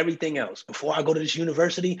about everything else. Before I go to this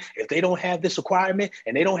university, if they don't have this requirement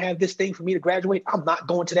and they don't have this thing for me to graduate, I'm not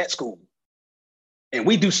going to that school. And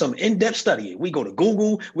we do some in-depth study. We go to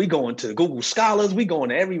Google, we go into Google Scholars, we go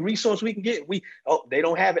into every resource we can get. They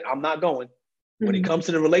don't have it, I'm not going. When it comes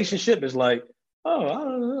to the relationship, it's like,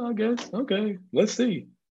 I guess, okay, let's see.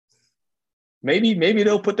 Maybe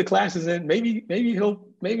they'll put the classes in. Maybe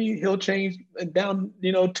he'll change down,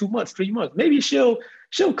 2 months, 3 months. Maybe she'll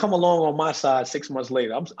come along on my side 6 months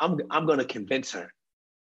later. I'm gonna convince her.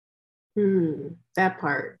 That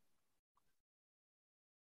part.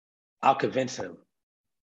 I'll convince him.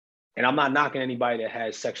 And I'm not knocking anybody that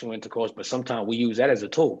has sexual intercourse, but sometimes we use that as a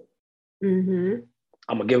tool. I'm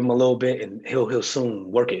gonna give him a little bit, and he'll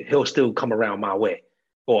soon work it. He'll still come around my way.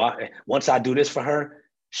 Or once I do this for her,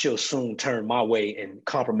 she'll soon turn my way and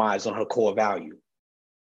compromise on her core value.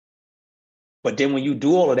 But then when you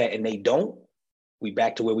do all of that and they don't, we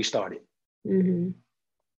back to where we started. And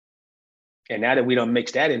now that we don't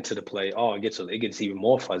mix that into the play, it gets even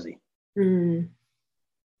more fuzzy.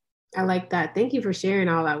 I like that. Thank you for sharing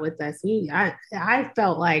all that with us. I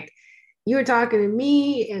felt like you were talking to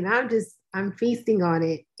me, and I'm feasting on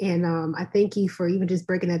it. And I thank you for even just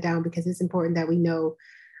breaking that down, because it's important that we know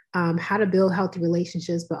how to build healthy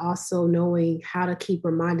relationships, but also knowing how to keep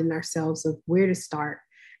reminding ourselves of where to start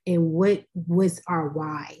and what was our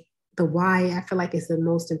why. The why, I feel like, is the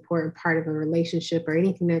most important part of a relationship or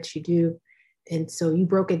anything that you do. And so you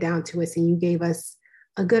broke it down to us, and you gave us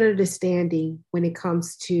a good understanding when it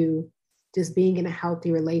comes to just being in a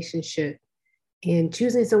healthy relationship and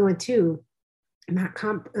choosing someone too, not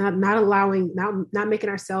making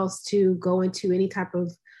ourselves to go into any type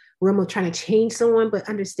of realm of trying to change someone, but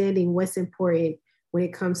understanding what's important when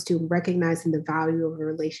it comes to recognizing the value of a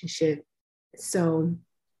relationship. So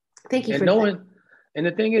thank you for knowing that. And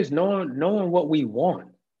the thing is, knowing what we want,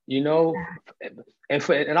 and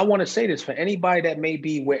I want to say this for anybody that may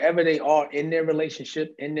be wherever they are in their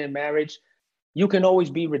relationship, in their marriage, you can always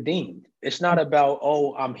be redeemed. It's not about,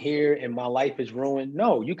 I'm here and my life is ruined.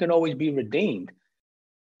 No, you can always be redeemed.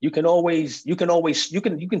 You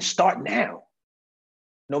can start now.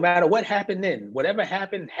 No matter what happened then, whatever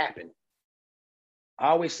happened, happened. I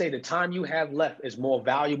always say the time you have left is more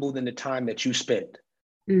valuable than the time that you spent.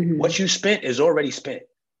 What you spent is already spent.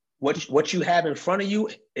 What you have in front of you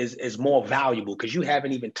is more valuable because you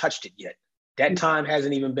haven't even touched it yet. That time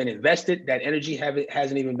hasn't even been invested. That energy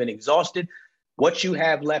hasn't even been exhausted. What you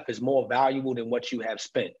have left is more valuable than what you have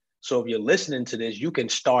spent. So if you're listening to this, you can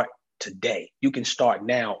start today. You can start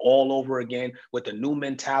now all over again with a new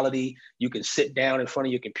mentality. You can sit down in front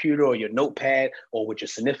of your computer or your notepad or with your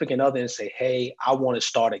significant other and say, hey, I want to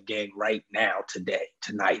start again right now, today,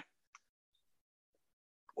 tonight.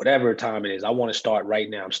 Whatever time it is, I want to start right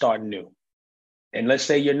now. I'm starting new. And let's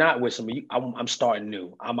say you're not with somebody, I'm starting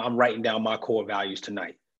new. I'm writing down my core values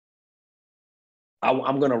tonight.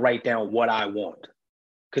 I'm going to write down what I want.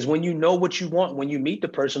 Because when you know what you want, when you meet the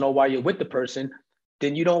person or while you're with the person,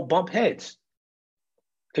 then you don't bump heads.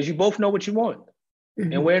 Because you both know what you want.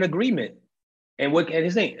 And we're in agreement. And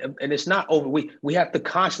it's not over. We have to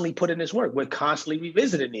constantly put in this work. We're constantly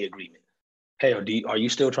revisiting the agreement. Hey, are you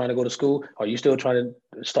still trying to go to school? Are you still trying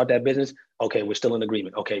to start that business? Okay, we're still in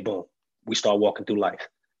agreement. Okay, boom. we start walking through life.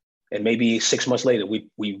 And maybe 6 months later,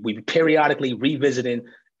 we periodically revisiting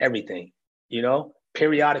everything,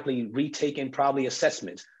 periodically retaking probably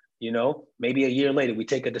assessments, maybe a year later, we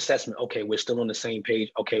take an assessment. Okay, we're still on the same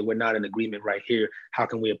page. Okay, we're not in agreement right here. How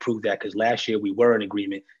can we improve that? Because last year we were in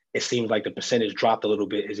agreement. It seems like the percentage dropped a little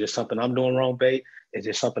bit. Is there something I'm doing wrong, babe? Is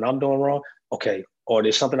there something I'm doing wrong? Okay. Or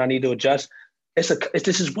there's something I need to adjust. This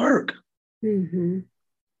is work. Mm-hmm.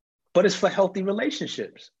 But it's for healthy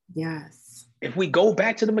relationships. Yes. If we go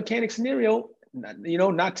back to the mechanic scenario,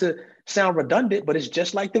 not to sound redundant, but it's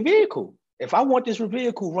just like the vehicle. If I want this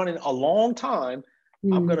vehicle running a long time,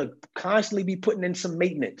 I'm going to constantly be putting in some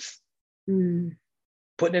maintenance,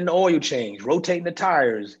 putting in the oil change, rotating the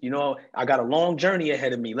tires. I got a long journey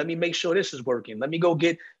ahead of me. Let me make sure this is working. Let me go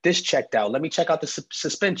get this checked out. Let me check out the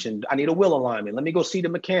suspension. I need a wheel alignment. Let me go see the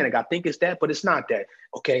mechanic. I think it's that, but it's not that.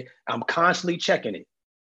 Okay. I'm constantly checking it.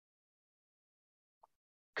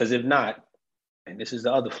 Because if not, and this is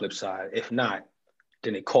the other flip side, if not,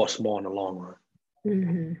 then it costs more in the long run.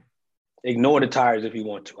 Mm-hmm. Ignore the tires if you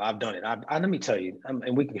want to. I've done it. Let me tell you,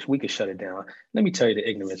 and we can shut it down. Let me tell you the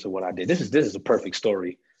ignorance of what I did. This is a perfect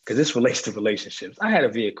story because this relates to relationships. I had a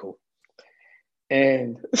vehicle,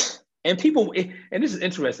 and people, and this is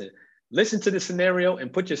interesting. Listen to the scenario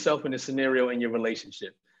and put yourself in the scenario in your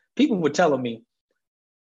relationship. People were telling me,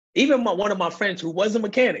 even one of my friends who was a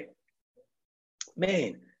mechanic,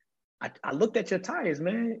 man, I looked at your tires,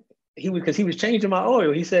 man. He was changing my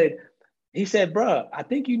oil. He said, bro, I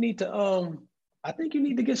think you need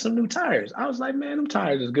to get some new tires. I was like, man, them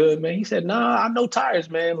tires is good, man. He said, nah, I know tires,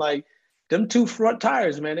 man. Like them 2 front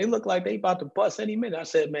tires, man, they look like they about to bust any minute. I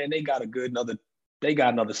said, man, they got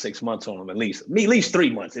another 6 months on them at least 3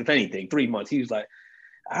 months, if anything, 3 months. He was like,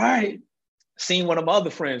 all right. Seen one of my other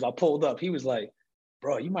friends, I pulled up. He was like,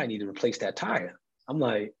 bro, you might need to replace that tire. I'm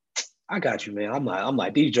like, I got you, man. I'm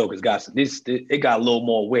like, these jokers got this. It got a little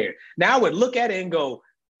more wear. Now I would look at it and go,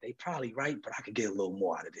 they probably right, but I could get a little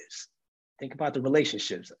more out of this. Think about the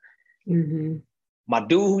relationships. Mm-hmm. My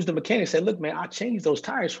dude who's the mechanic said, look, man, I changed those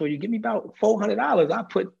tires for you. Give me about $400. I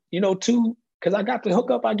put, 2, because I got the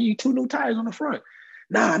hookup. I give you 2 new tires on the front.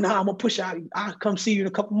 Nah, I'm going to push out. I'll come see you in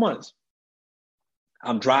a couple months.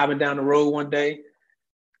 I'm driving down the road one day.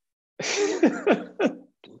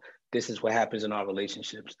 This is what happens in our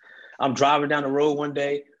relationships. I'm driving down the road one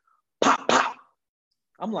day. Pop, pop.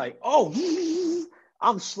 I'm like, oh,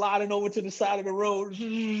 I'm sliding over to the side of the road.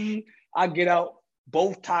 I get out,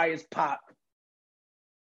 both tires pop.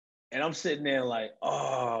 And I'm sitting there like,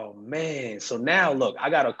 oh, man. So now, look, I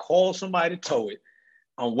got to call somebody to tow it.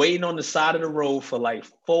 I'm waiting on the side of the road for like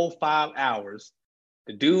 4 or 5 hours.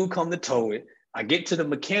 The dude come to tow it. I get to the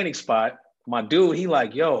mechanic spot. My dude, he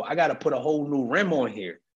like, yo, I got to put a whole new rim on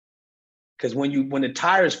here. Because when the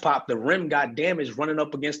tires popped, the rim got damaged running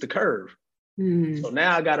up against the curve. So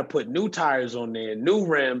now I got to put new tires on there, new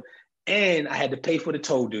rim, and I had to pay for the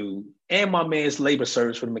tow dude and my man's labor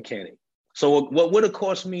service for the mechanic. So what would have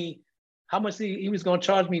cost me, how much he was going to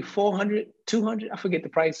charge me, $400, $200? I forget the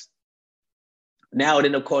price. Now it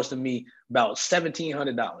ended up costing me about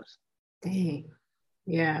 $1,700. Dang.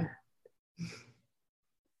 Yeah.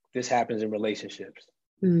 This happens in relationships.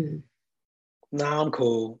 Nah, I'm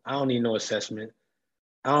cool. I don't need no assessment.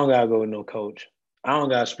 I don't got to go with no coach. I don't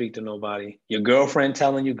got to speak to nobody. Your girlfriend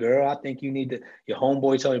telling you, girl, I think you need to, your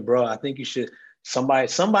homeboy telling you, bro, I think you should, somebody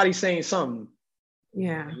saying something.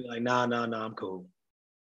 Yeah. And you're like, nah, I'm cool.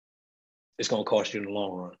 It's going to cost you in the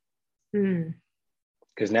long run.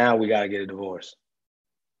 Because now we got to get a divorce.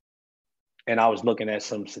 And I was looking at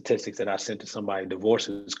some statistics that I sent to somebody.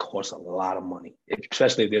 Divorces cost a lot of money,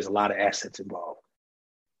 especially if there's a lot of assets involved.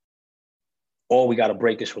 Or we got to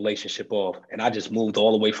break this relationship off. And I just moved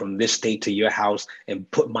all the way from this state to your house and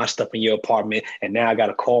put my stuff in your apartment. And now I got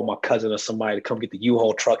to call my cousin or somebody to come get the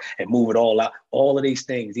U-Haul truck and move it all out. All of these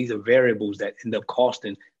things, these are variables that end up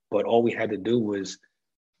costing. But all we had to do was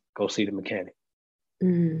go see the mechanic.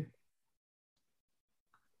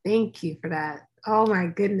 Thank you for that. Oh my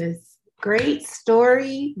goodness. Great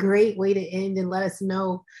story. Great way to end and let us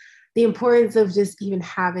know the importance of just even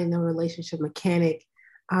having a relationship mechanic.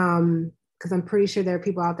 Because I'm pretty sure there are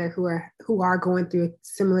people out there who are going through a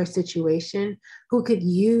similar situation who could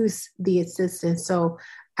use the assistance. So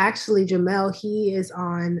actually, Jamal, he is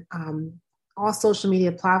on all social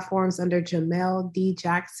media platforms under Jamal D.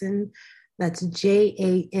 Jackson. That's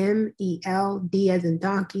Jamel D as in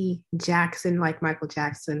donkey, Jackson, like Michael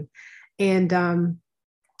Jackson. And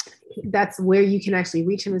that's where you can actually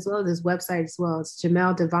reach him as well as his website as well. It's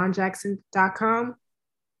JamalDevonJackson.com,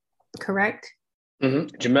 correct?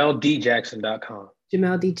 JamalDJackson.com.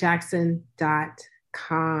 JamalDJackson.com.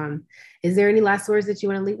 calm. Is there any last words that you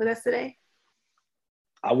want to leave with us today?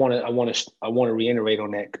 I want to reiterate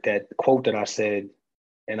on that quote that I said,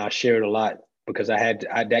 and I share it a lot because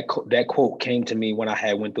that quote came to me when I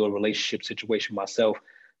had went through a relationship situation myself,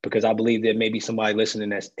 because I believe there may be somebody listening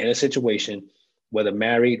that's in a situation, whether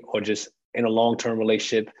married or just in a long-term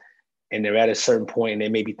relationship, and they're at a certain point and they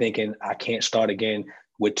may be thinking, I can't start again.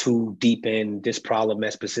 We're too deep in this problem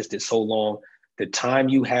that's persisted so long. The time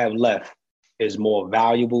you have left is more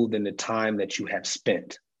valuable than the time that you have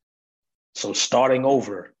spent. So starting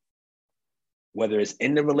over, whether it's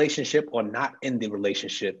in the relationship or not in the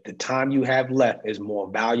relationship, the time you have left is more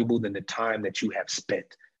valuable than the time that you have spent,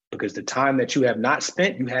 because the time that you have not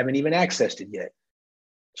spent, you haven't even accessed it yet.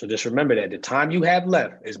 So just remember that the time you have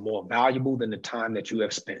left is more valuable than the time that you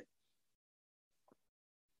have spent.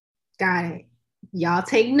 Got it. Y'all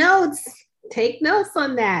take notes. Take notes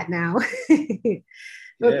on that now.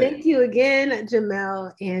 Well, thank you again,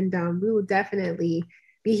 Jamal. And we will definitely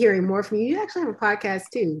be hearing more from you. You actually have a podcast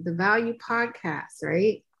too, the Value Podcast,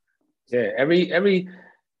 right? Yeah, every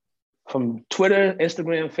from Twitter,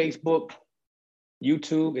 Instagram, Facebook,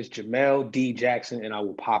 YouTube, it's Jamal D. Jackson, and I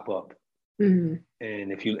will pop up. Mm-hmm.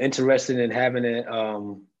 And if you're interested in having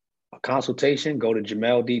a consultation, go to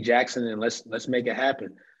Jamal D. Jackson and let's make it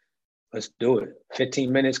happen. Let's do it.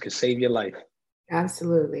 15 minutes could save your life.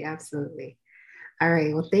 Absolutely. Absolutely. All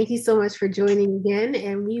right. Well, thank you so much for joining again,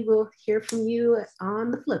 and we will hear from you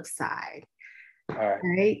on the flip side. All right.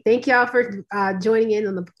 All right. Thank y'all for joining in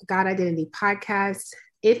on the God Identity Podcast.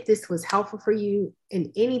 If this was helpful for you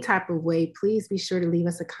in any type of way, please be sure to leave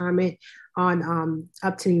us a comment on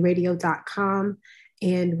uptomeradio.com,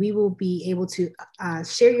 and we will be able to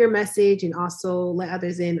share your message and also let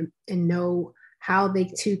others in and know how they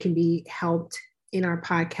too can be helped in our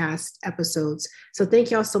podcast episodes. So thank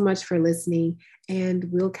y'all so much for listening, and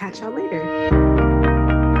we'll catch y'all later.